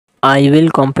I will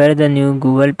compare the new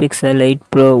Google Pixel 8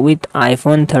 Pro with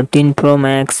iPhone 13 Pro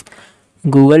Max.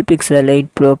 Google Pixel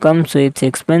 8 Pro comes with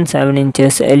 6.7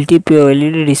 inches LTPO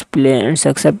LED display and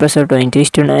success ratio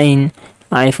 20:9.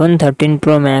 iPhone 13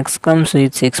 Pro Max comes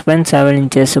with 6.7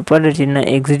 inches Super Retina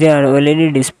XDR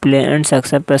OLED display and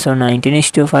success ratio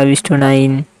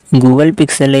 19:5:9. Google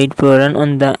Pixel 8 Pro run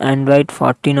on the Android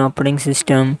 14 operating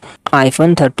system.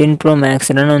 iPhone 13 Pro Max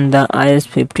run on the iOS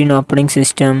 15 operating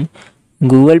system.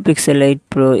 Google Pixel 8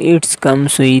 Pro it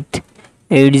comes with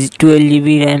 12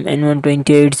 GB RAM and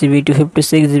 128 GB,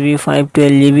 256 GB,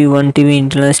 512 GB, 1 TB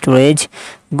internal storage.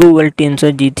 Google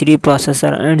Tensor G3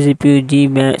 processor and CPU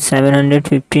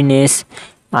G715S.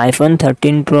 iPhone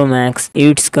 13 Pro Max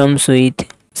it comes with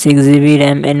 6 GB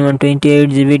RAM and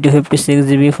 128 GB, 256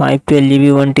 GB, 512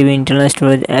 GB, 1 TB internal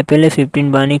storage. Apple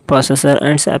A15 Bionic processor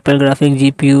and Apple graphic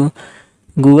GPU.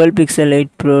 Google Pixel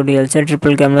 8 Pro real set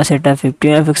triple camera setup 50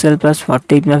 MP plus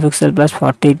 48 MP plus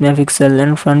 48 MP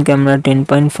and front camera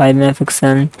 10.5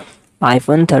 MP.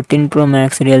 iPhone 13 Pro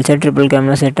Max real set triple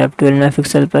camera setup 12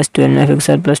 MP plus 12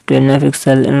 MP plus 12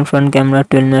 MP and front camera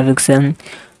 12 MP.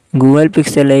 Google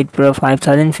Pixel 8 Pro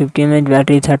 5050 mAh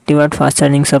battery, 30 watt fast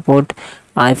charging support.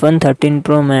 iPhone 13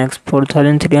 Pro Max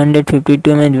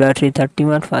 4352 mAh battery, 30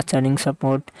 watt fast charging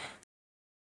support.